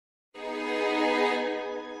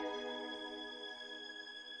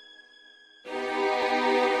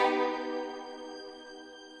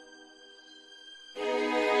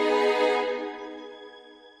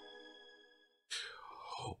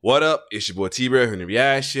What up? It's your boy T-Bear here in the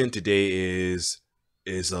reaction. Today is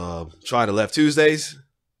Trying to Left Tuesdays.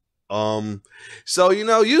 So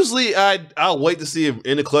usually I'll wait to see if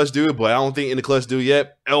In the Clutch do it, but I don't think In the Clutch do it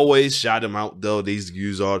yet. Always shout them out though. These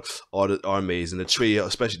views are amazing. The trio,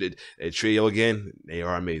 especially the trio again, they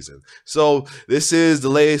are amazing. So this is the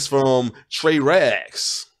latest from Trey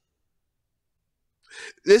Rags.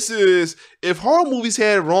 This is if horror movies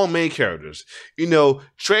had wrong main characters.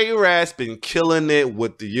 Trey Rags been killing it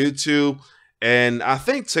with the YouTube, and I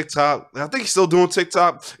think TikTok. I think he's still doing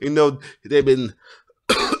TikTok. They've been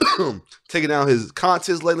taking down his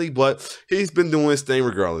contest lately, but he's been doing his thing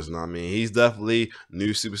regardless. You know what I mean? He's definitely a new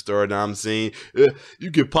superstar that I'm seeing.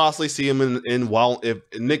 You could possibly see him in Wild if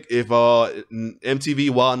MTV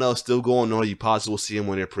Wild Enough still going on. You possibly will see him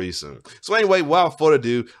on there pretty soon. So anyway, without further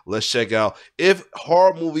ado, let's check out if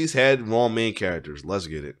horror movies had wrong main characters. Let's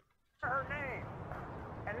get it.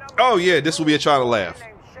 Oh yeah, this will be a try to laugh.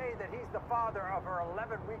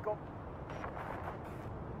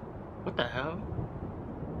 What the hell?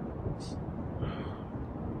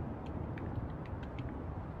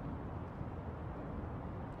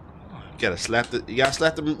 You gotta slap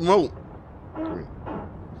the remote.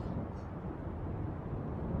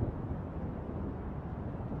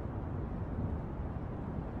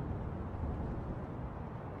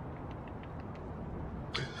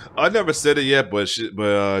 I never said it yet, but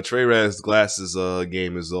Trey Rags' glasses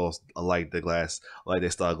game is all. I like the glass. I like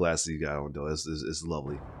that style glasses he got on though. It's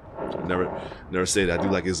lovely. Never said it. I do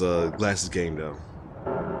like his glasses game though.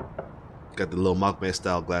 Got the little Mockman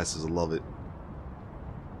style glasses. I love it.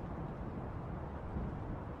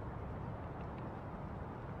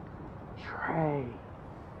 Trey.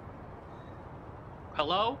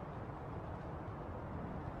 Hello?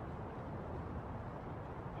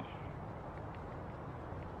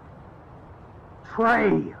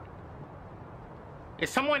 Trey. Is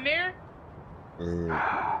someone there?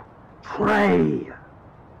 Trey.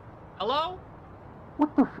 Hello?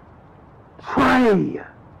 What the Trey.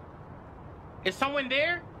 Is someone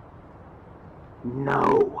there?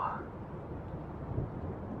 No.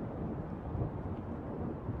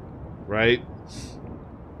 Right?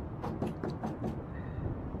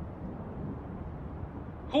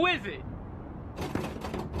 Who is it?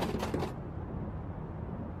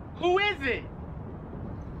 Who is it?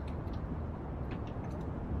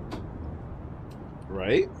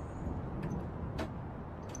 Right?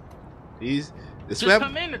 Just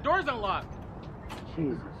come in, the door's unlocked.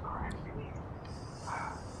 Jesus Christ.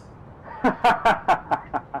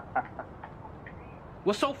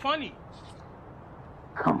 What's so funny?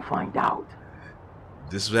 Come find out.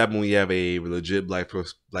 This is what happens when you have a legit black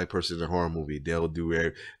person in a horror movie. They'll do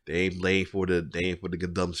it. They ain't laying for the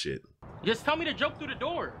dumb shit. Just tell me to jump through the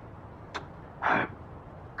door.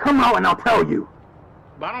 Come out and I'll tell you.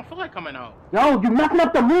 But I don't feel like coming out. Yo, you messing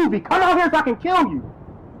up the movie. Come out here so I can kill you.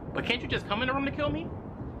 But can't you just come in the room to kill me?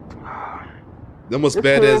 That was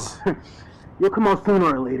bad as. You'll come out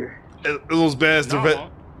sooner or later. It was bad as the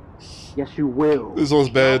red. Yes, you will. This was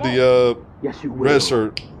bad. The yes, you will. Red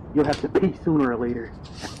shirt. You'll have to pee sooner or later.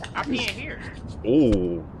 I pee in here.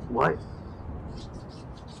 Oh. What?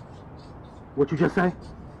 What you just say?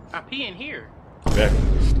 I pee in here. Back.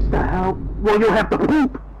 The hell? Well, you'll have to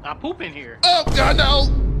poop. I poop in here. Oh God, no.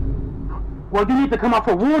 Well, you need to come out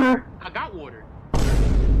for water. I got water.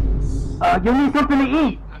 You need something to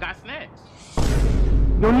eat. I got snacks.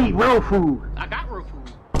 You'll need real food. I got real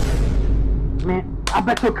food. Man, I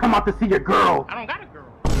bet you'll come out to see your girl. I don't got a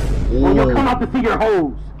girl. Well, you'll come out to see your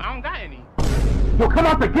hoes. I don't got any. You'll come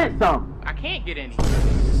out to get some. I can't get any.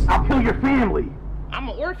 I'll kill your family. I'm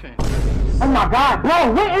an orphan. Oh my God,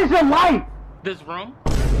 bro, what is your life? This room.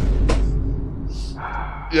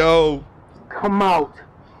 Yo. Come out,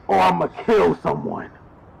 or I'ma kill someone.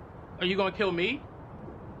 Are you gonna kill me?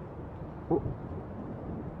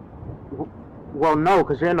 Well, no,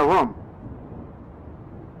 because you're in the room.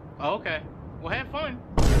 Oh, okay. Well, have fun.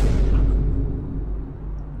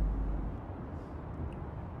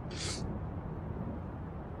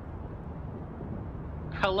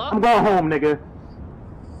 Hello? I'm going home, nigga.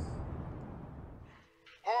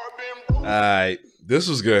 Alright. This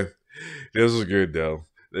was good. This was good though.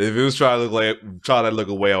 If it was trying to look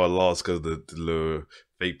away, I would have lost because the little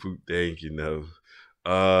fake poop thing,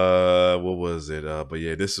 what was it? But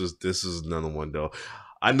yeah, this is another one though.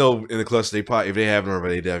 I know In the Clutch, they probably, if they haven't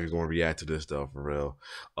already, they definitely gonna react to this stuff for real.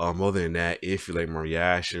 Other than that, if you like my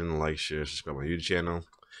reaction, like, share, subscribe to my YouTube channel.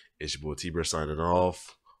 It's your boy T-Bear signing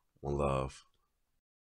off. One love.